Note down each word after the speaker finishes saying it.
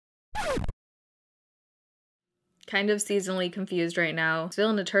kind of seasonally confused right now.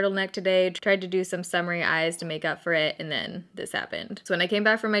 Feeling a turtleneck today, tried to do some summery eyes to make up for it, and then this happened. So when I came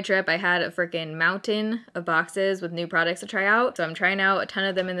back from my trip, I had a freaking mountain of boxes with new products to try out. So I'm trying out a ton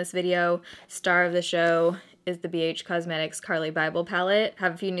of them in this video. Star of the show is the BH Cosmetics Carli Bybel palette.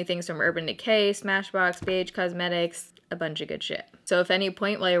 Have a few new things from Urban Decay, Smashbox, BH Cosmetics, a bunch of good shit. So if any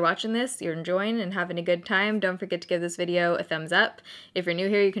point while you're watching this, you're enjoying and having a good time, don't forget to give this video a thumbs up. If you're new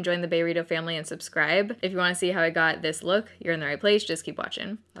here, you can join the Bayrito family and subscribe. If you want to see how I got this look, you're in the right place, just keep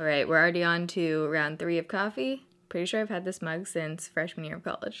watching. All right, we're already on to round 3 of coffee. Pretty sure I've had this mug since freshman year of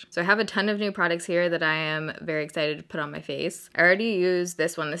college. So I have a ton of new products here that I am very excited to put on my face. I already used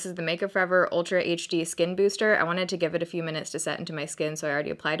this one. This is the Makeup Forever Ultra HD Skin Booster. I wanted to give it a few minutes to set into my skin, so I already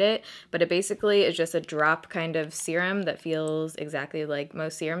applied it. But it basically is just a drop kind of serum that feels exactly like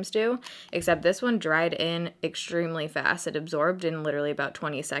most serums do, except this one dried in extremely fast. It absorbed in literally about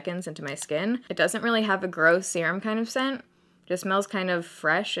 20 seconds into my skin. It doesn't really have a gross serum kind of scent. Just smells kind of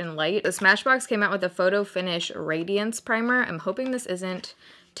fresh and light. The Smashbox came out with a Photo Finish Radiance Primer. I'm hoping this isn't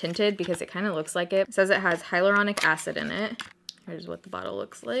tinted because it kind of looks like it. It says it has hyaluronic acid in it. Here's what the bottle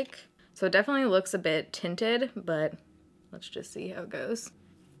looks like. So it definitely looks a bit tinted, but let's just see how it goes.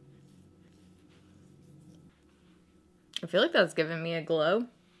 I feel like that's giving me a glow.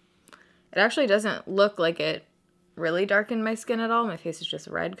 It actually doesn't look like it really darkened my skin at all. My face is just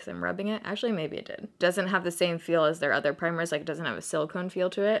red because I'm rubbing it. Actually, maybe it did. Doesn't have the same feel as their other primers, like it doesn't have a silicone feel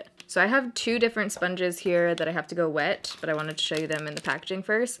to it. So I have 2 different sponges here that I have to go wet, but I wanted to show you them in the packaging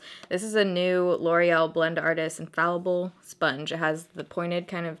first. This is a new L'Oreal Blend Artist Infallible sponge. It has the pointed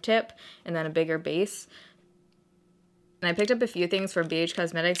kind of tip and then a bigger base. And I picked up a few things from BH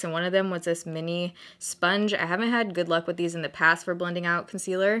Cosmetics, and one of them was this mini sponge. I haven't had good luck with these in the past for blending out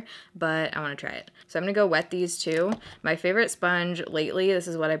concealer, but I want to try it. So I'm going to go wet these 2. My favorite sponge lately, this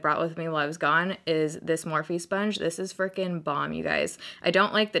is what I brought with me while I was gone, is this Morphe sponge. This is freaking bomb, you guys. I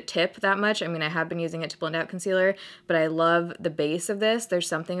don't like the tip that much. I mean, I have been using it to blend out concealer, but I love the base of this. There's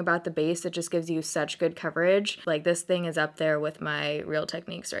something about the base that just gives you such good coverage. Like, this thing is up there with my Real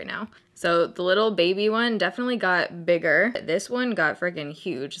Techniques right now. So the little baby one definitely got bigger. This one got freaking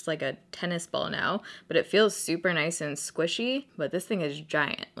huge. It's like a tennis ball now, but it feels super nice and squishy, but this thing is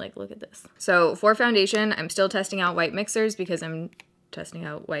giant. Like, look at this. So for foundation, I'm still testing out white mixers because I'm testing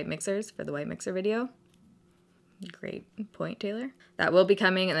out white mixers for the white mixer video. Great point, Taylor. That will be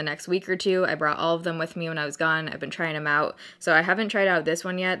coming in the next week or 2. I brought all of them with me when I was gone. I've been trying them out. So I haven't tried out this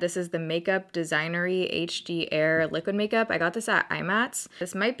one yet. This is the Makeup Designery HD Air Liquid Makeup. I got this at IMATS.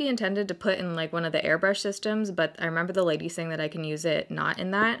 This might be intended to put in like one of the airbrush systems, but I remember the lady saying that I can use it not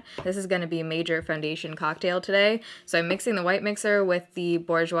in that. This is going to be major foundation cocktail today. So I'm mixing the white mixer with the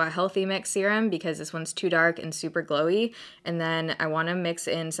Bourjois Healthy Mix Serum because this one's too dark and super glowy. And then I want to mix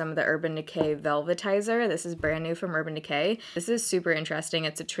in some of the Urban Decay Velvetizer. This is brand new from Urban Decay. This is super interesting.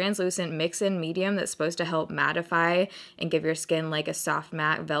 It's a translucent mix-in medium that's supposed to help mattify and give your skin like a soft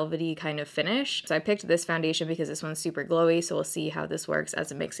matte velvety kind of finish. So I picked this foundation because this one's super glowy, so we'll see how this works as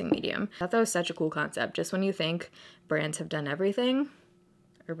a mixing medium. I thought that was such a cool concept. Just when you think brands have done everything,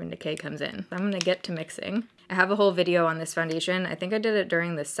 Urban Decay comes in. I'm gonna get to mixing. I have a whole video on this foundation. I think I did it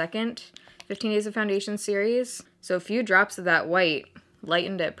during the second 15 Days of Foundation series. So a few drops of that white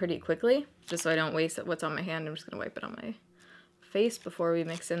lightened it pretty quickly. Just so I don't waste what's on my hand, I'm just gonna wipe it on my face before we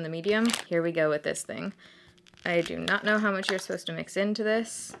mix in the medium. Here we go with this thing. I do not know how much you're supposed to mix into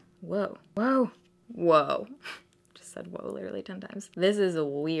this. Whoa, whoa, whoa. Just said whoa literally 10 times. This is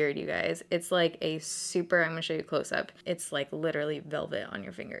weird, you guys. It's like a super, I'm gonna show you close up. It's like literally velvet on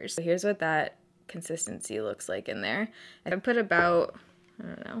your fingers. So here's what that consistency looks like in there. I put about, I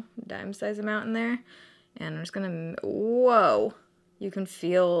don't know, dime size amount in there. And I'm just gonna, whoa. You can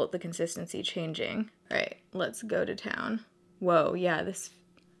feel the consistency changing. All right, let's go to town. Whoa, yeah, this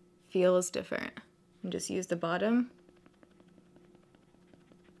feels different. And just use the bottom.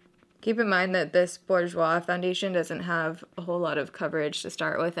 Keep in mind that this Bourjois foundation doesn't have a whole lot of coverage to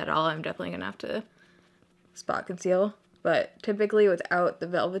start with at all. I'm definitely gonna have to spot conceal. But typically without the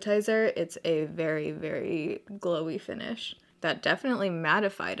Velvetizer, it's a very, very glowy finish. That definitely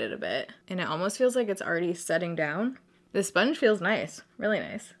mattified it a bit. And it almost feels like it's already setting down. The sponge feels nice, really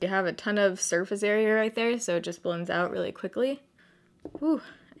nice. You have a ton of surface area right there, so it just blends out really quickly. Whew,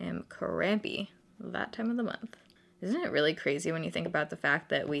 I am crampy that time of the month. Isn't it really crazy when you think about the fact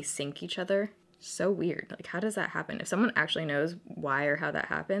that we sync each other? So weird. Like, how does that happen? If someone actually knows why or how that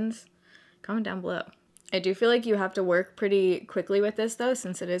happens, comment down below. I do feel like you have to work pretty quickly with this though,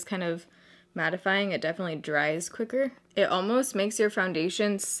 since it is kind of mattifying. It definitely dries quicker. It almost makes your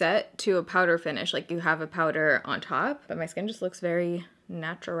foundation set to a powder finish, like you have a powder on top, but my skin just looks very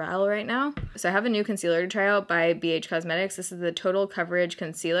natural right now. So I have a new concealer to try out by BH Cosmetics. This is the Total Coverage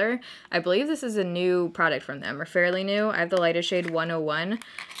Concealer. I believe this is a new product from them, or fairly new. I have the lightest shade 101.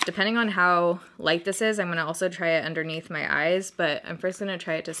 Depending on how light this is, I'm going to also try it underneath my eyes, but I'm first going to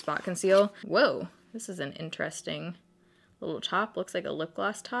try it to spot conceal. Whoa, this is an interesting little top. Looks like a lip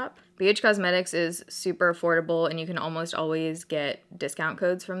gloss top. BH Cosmetics is super affordable, and you can almost always get discount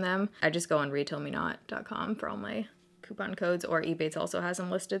codes from them. I just go on retailmenot.com for all my coupon codes, or Ebates also has them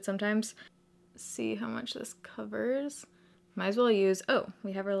listed sometimes. See how much this covers. Might as well use, oh,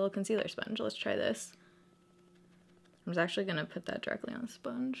 we have our little concealer sponge. Let's try this. I was actually gonna put that directly on the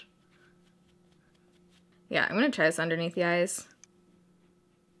sponge. Yeah, I'm gonna try this underneath the eyes.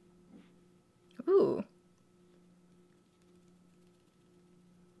 Ooh.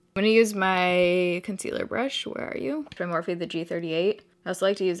 I'm gonna use my concealer brush. Where are you? From Morphe, the G38. I also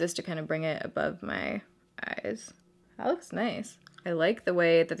like to use this to kind of bring it above my eyes. That looks nice. I like the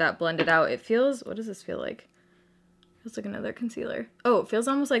way that that blended out. It feels, what does this feel like? It feels like another concealer. Oh, it feels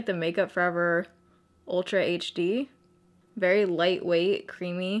almost like the Makeup Forever Ultra HD. Very lightweight,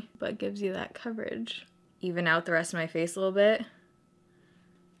 creamy, but gives you that coverage. Even out the rest of my face a little bit.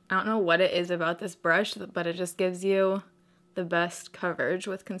 I don't know what it is about this brush, but it just gives you the best coverage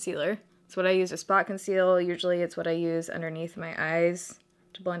with concealer. It's what I use to spot conceal. Usually it's what I use underneath my eyes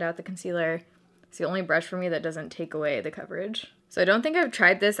to blend out the concealer. It's the only brush for me that doesn't take away the coverage. So I don't think I've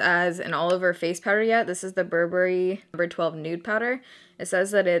tried this as an all-over face powder yet. This is the Burberry No. 12 Nude Powder. It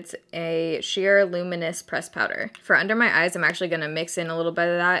says that it's a sheer luminous pressed powder. For under my eyes, I'm actually gonna mix in a little bit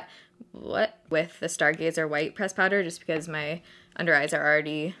of that with the Stargazer White pressed powder, just because my under eyes are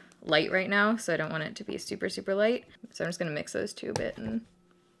already light right now, so I don't want it to be super, super light. So I'm just gonna mix those two a bit and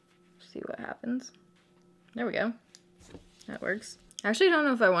see what happens. There we go. That works. I actually don't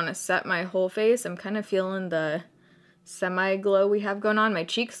know if I want to set my whole face. I'm kind of feeling the semi-glow we have going on. My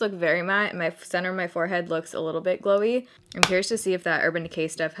cheeks look very matte, and my center of my forehead looks a little bit glowy. I'm curious to see if that Urban Decay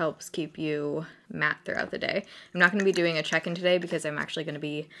stuff helps keep you matte throughout the day. I'm not going to be doing a check-in today because I'm actually going to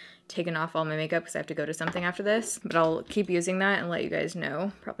be taking off all my makeup because I have to go to something after this. But I'll keep using that and let you guys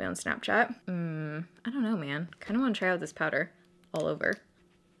know, probably on Snapchat. I don't know, man. Kind of want to try out this powder all over.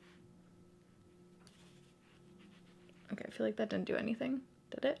 Okay, I feel like that didn't do anything.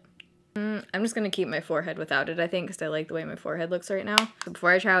 Did it? I'm just going to keep my forehead without it, I think, because I like the way my forehead looks right now. So before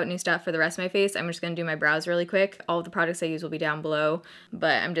I try out new stuff for the rest of my face, I'm just going to do my brows really quick. All of the products I use will be down below,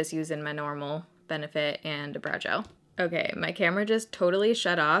 but I'm just using my normal Benefit and a brow gel. Okay, my camera just totally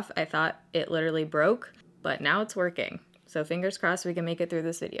shut off. I thought it literally broke, but now it's working. So fingers crossed we can make it through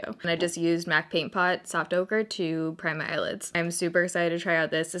this video. And I just used MAC Paint Pot Soft Ochre to prime my eyelids. I'm super excited to try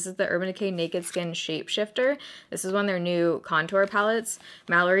out this. This is the Urban Decay Naked Skin Shape Shifter. This is one of their new contour palettes.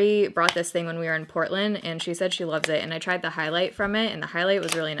 Mallory brought this thing when we were in Portland, and she said she loves it. And I tried the highlight from it, and the highlight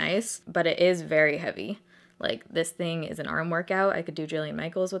was really nice, but it is very heavy. Like, this thing is an arm workout. I could do Jillian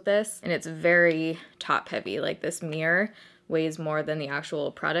Michaels with this, and it's very top heavy. Like, this mirror weighs more than the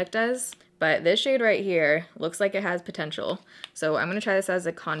actual product does. But this shade right here looks like it has potential. So I'm gonna try this as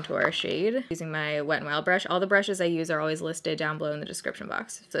a contour shade using my Wet n Wild brush. All the brushes I use are always listed down below in the description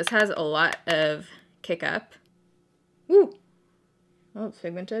box. So this has a lot of kick up. Woo! Oh, it's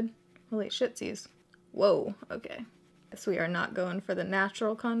pigmented. Holy shitsies. Whoa, okay. Guess we are not going for the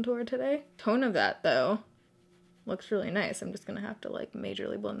natural contour today. Tone of that though looks really nice. I'm just gonna have to like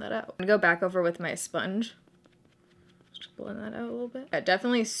majorly blend that out. I'm gonna go back over with my sponge. Just blend that out a little bit.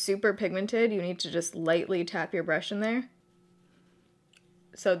 Definitely super pigmented. You need to just lightly tap your brush in there.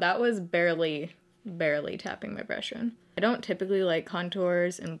 So that was barely tapping my brush in. I don't typically like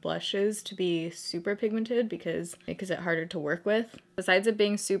contours and blushes to be super pigmented because it makes it harder to work with. Besides it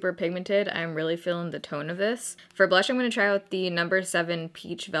being super pigmented, I'm really feeling the tone of this. For blush, I'm going to try out the No. 7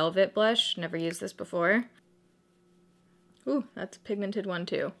 Peach Velvet blush. Never used this before. Ooh, that's a pigmented one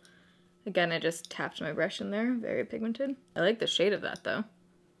too. Again, I just tapped my brush in there, very pigmented. I like the shade of that though.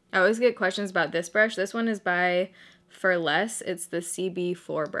 I always get questions about this brush. This one is by For Less. It's the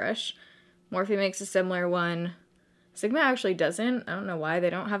CB4 brush. Morphe makes a similar one. Sigma actually doesn't. I don't know why. They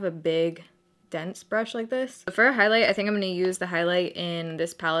don't have a big, dense brush like this. But for a highlight, I think I'm going to use the highlight in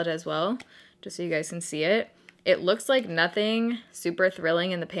this palette as well, just so you guys can see it. It looks like nothing super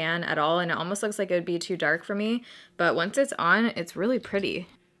thrilling in the pan at all, and it almost looks like it would be too dark for me. But once it's on, it's really pretty.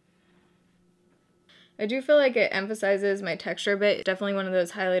 I do feel like it emphasizes my texture a bit. It's definitely one of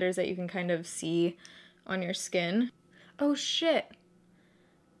those highlighters that you can kind of see on your skin. Oh shit.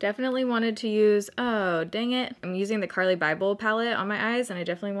 Definitely wanted to use, oh dang it. I'm using the Carli Bybel palette on my eyes, and I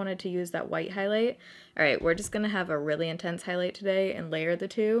definitely wanted to use that white highlight. All right, we're just gonna have a really intense highlight today and layer the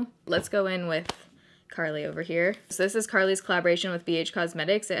two. Let's go in with Carli over here. So this is Carli's collaboration with BH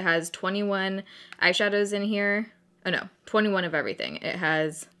Cosmetics. It has 21 eyeshadows in here. Oh no, 21 of everything. It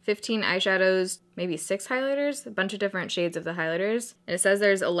has 15 eyeshadows, maybe 6 highlighters, a bunch of different shades of the highlighters. And it says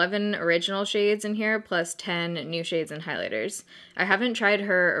there's 11 original shades in here plus 10 new shades and highlighters. I haven't tried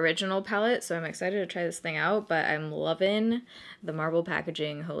her original palette, so I'm excited to try this thing out, but I'm loving the marble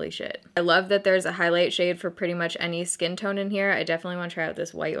packaging, holy shit. I love that there's a highlight shade for pretty much any skin tone in here. I definitely want to try out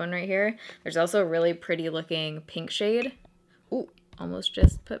this white one right here. There's also a really pretty looking pink shade. Ooh, almost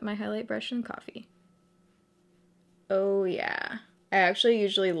just put my highlight brush in coffee. Oh yeah. I actually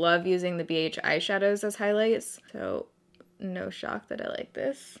usually love using the BH eyeshadows as highlights, so no shock that I like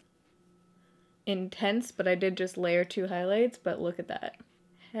this. Intense, but I did just layer 2 highlights, but look at that.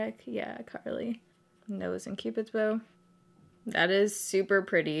 Heck yeah, Carli. Nose and Cupid's bow. That is super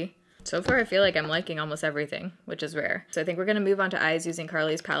pretty. So far, I feel like I'm liking almost everything, which is rare. So I think we're going to move on to eyes using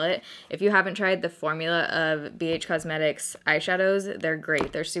Carli's palette. If you haven't tried the formula of BH Cosmetics eyeshadows, they're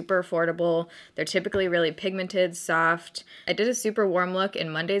great. They're super affordable. They're typically really pigmented, soft. I did a super warm look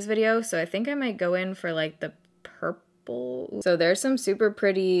in Monday's video, so I think I might go in for like the purple. So there's some super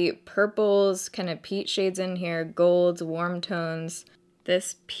pretty purples, kind of peach shades in here, golds, warm tones.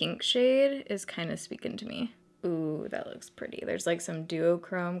 This pink shade is kind of speaking to me. Ooh, that looks pretty. There's like some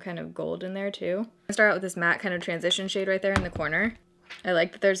duochrome kind of gold in there too. I'm gonna start out with this matte kind of transition shade right there in the corner. I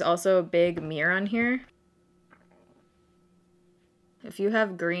like that there's also a big mirror on here. If you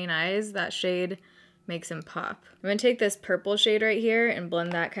have green eyes, that shade makes him pop. I'm gonna take this purple shade right here and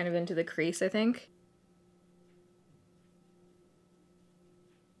blend that kind of into the crease, I think.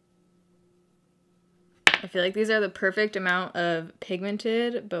 I feel like these are the perfect amount of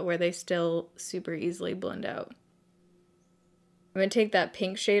pigmented, but where they still super easily blend out. I'm going to take that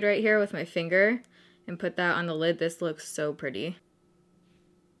pink shade right here with my finger and put that on the lid. This looks so pretty.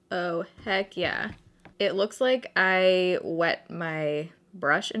 Oh, heck yeah. It looks like I wet my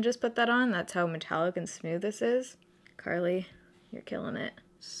brush and just put that on. That's how metallic and smooth this is. Carli, you're killing it.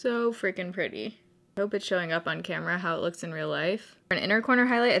 So freaking pretty. I hope it's showing up on camera how it looks in real life. For an inner corner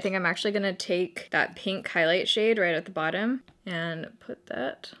highlight, I think I'm actually going to take that pink highlight shade right at the bottom and put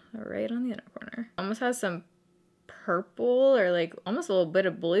that right on the inner corner. Almost has some purple or like almost a little bit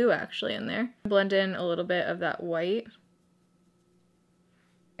of blue actually in there. Blend in a little bit of that white.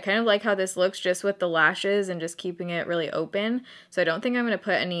 I kind of like how this looks just with the lashes and just keeping it really open. So I don't think I'm going to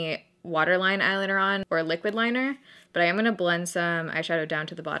put any waterline eyeliner on or liquid liner, but I am going to blend some eyeshadow down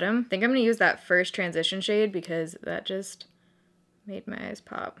to the bottom. I think I'm going to use that first transition shade because that just made my eyes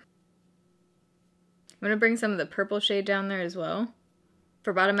pop. I'm going to bring some of the purple shade down there as well.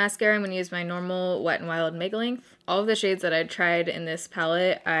 For bottom mascara, I'm going to use my normal Wet n Wild Mega Length. All of the shades that I tried in this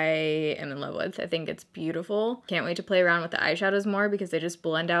palette, I am in love with. I think it's beautiful. Can't wait to play around with the eyeshadows more because they just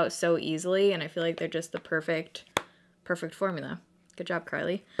blend out so easily, and I feel like they're just the perfect formula. Good job,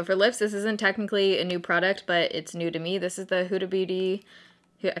 Carli. So for lips, this isn't technically a new product, but it's new to me. This is the Huda Beauty,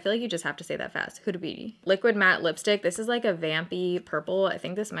 I feel like you just have to say that fast, Huda Beauty Liquid Matte Lipstick. This is like a vampy purple. I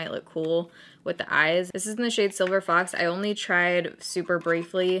think this might look cool with the eyes. This is in the shade Silver Fox. I only tried super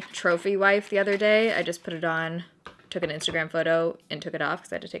briefly Trophy Wife the other day. I just put it on, took an Instagram photo, and took it off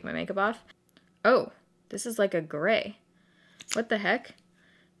because I had to take my makeup off. Oh, this is like a gray. What the heck?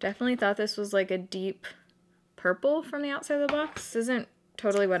 Definitely thought this was like a deep purple from the outside of the box. This isn't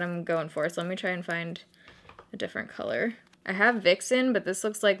totally what I'm going for, so let me try and find a different color. I have Vixen, but this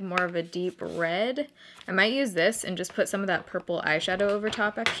looks like more of a deep red. I might use this and just put some of that purple eyeshadow over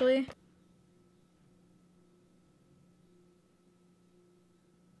top, actually.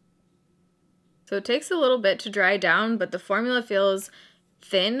 So it takes a little bit to dry down, but the formula feels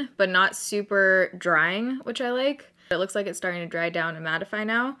thin, but not super drying, which I like. It looks like it's starting to dry down and mattify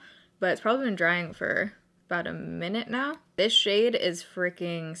now, but it's probably been drying for about a minute now. This shade is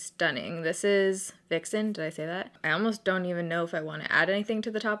freaking stunning. This is Vixen, did I say that? I almost don't even know if I want to add anything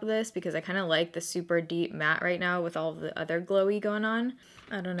to the top of this because I kind of like the super deep matte right now with all of the other glowy going on.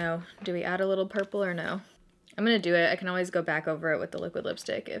 I don't know, do we add a little purple or no? I'm gonna do it. I can always go back over it with the liquid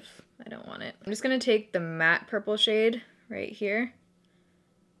lipstick if I don't want it. I'm just gonna take the matte purple shade right here,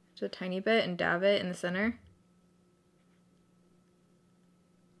 just a tiny bit, and dab it in the center.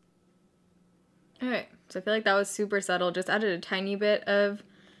 Alright, so I feel like that was super subtle. Just added a tiny bit of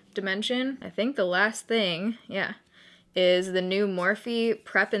dimension. I think the last thing, yeah, is the new Morphe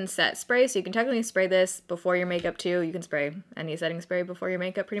Prep and Set Spray. So you can technically spray this before your makeup too. You can spray any setting spray before your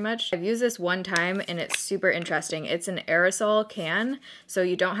makeup pretty much. I've used this one time and it's super interesting. It's an aerosol can, so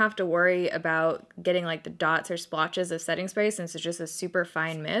you don't have to worry about getting like the dots or splotches of setting spray since it's just a super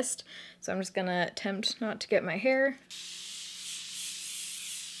fine mist. So I'm just gonna attempt not to get my hair.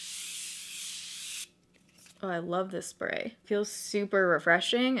 Oh, I love this spray. Feels super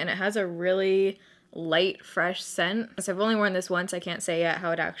refreshing, and it has a really light, fresh scent. So I've only worn this once. I can't say yet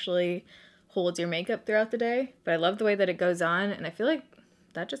how it actually holds your makeup throughout the day, but I love the way that it goes on, and I feel like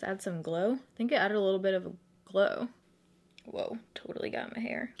that just adds some glow. I think it added a little bit of a glow. Whoa, totally got my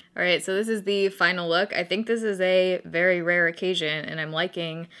hair. All right, so this is the final look. I think this is a very rare occasion, and I'm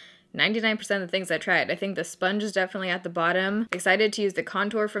liking 99% of the things I tried. I think the sponge is definitely at the bottom. Excited to use the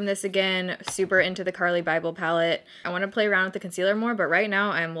contour from this again. Super into the Carli Bybel palette. I want to play around with the concealer more, but right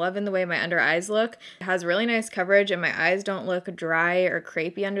now I'm loving the way my under eyes look. It has really nice coverage, and my eyes don't look dry or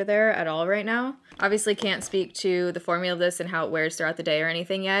crepey under there at all right now. Obviously can't speak to the formula of this and how it wears throughout the day or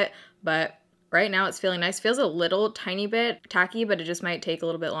anything yet, but right now it's feeling nice. Feels a little tiny bit tacky, but it just might take a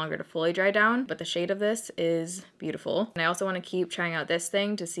little bit longer to fully dry down. But the shade of this is beautiful. And I also want to keep trying out this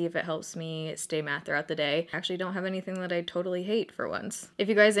thing to see if it helps me stay matte throughout the day. I actually don't have anything that I totally hate for once. If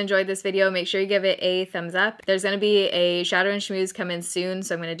you guys enjoyed this video, make sure you give it a thumbs up. There's going to be a Shadow and Schmooze come in soon,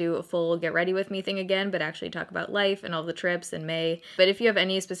 so I'm going to do a full get ready with me thing again, but actually talk about life and all the trips in May. But if you have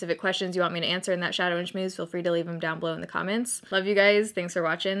any specific questions you want me to answer in that Shadow and Schmooze, feel free to leave them down below in the comments. Love you guys. Thanks for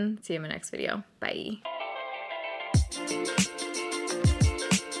watching. See you in my next video. Bye.